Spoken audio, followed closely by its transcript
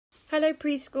Hello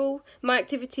preschool, my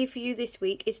activity for you this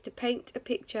week is to paint a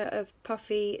picture of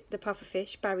Puffy the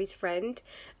pufferfish, Barry's friend,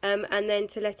 and then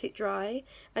to let it dry,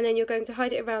 and then you're going to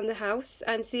hide it around the house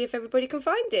and see if everybody can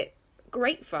find it.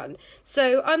 Great fun.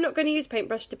 So I'm not going to use a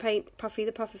paintbrush to paint Puffy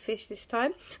the pufferfish this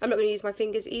time. I'm not going to use my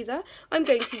fingers either. I'm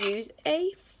going to use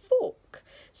a fork.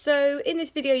 So in this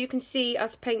video you can see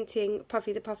us painting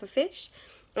Puffy the pufferfish,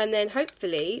 and then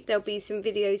hopefully there'll be some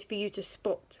videos for you to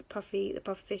spot Puffy the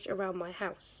pufferfish around my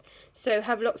house. So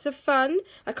have lots of fun.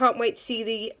 I can't wait to see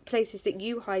the places that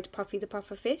you hide Puffy the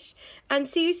pufferfish, and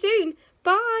see you soon.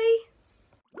 Bye!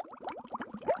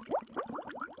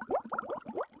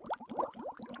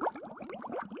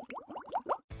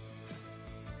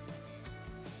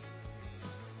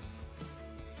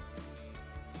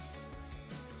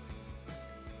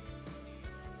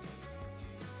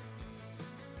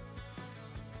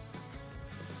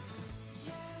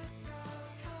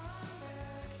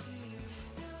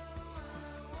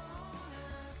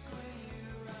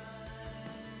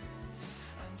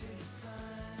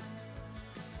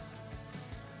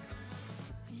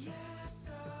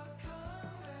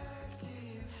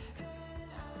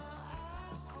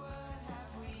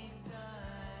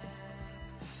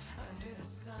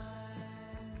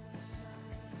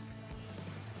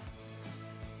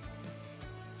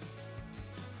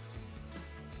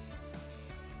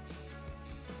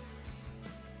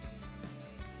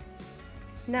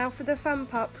 Now for the fun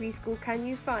part, preschool. Can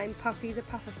you find Puffy the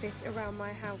pufferfish around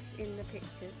my house in the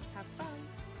pictures? Have fun!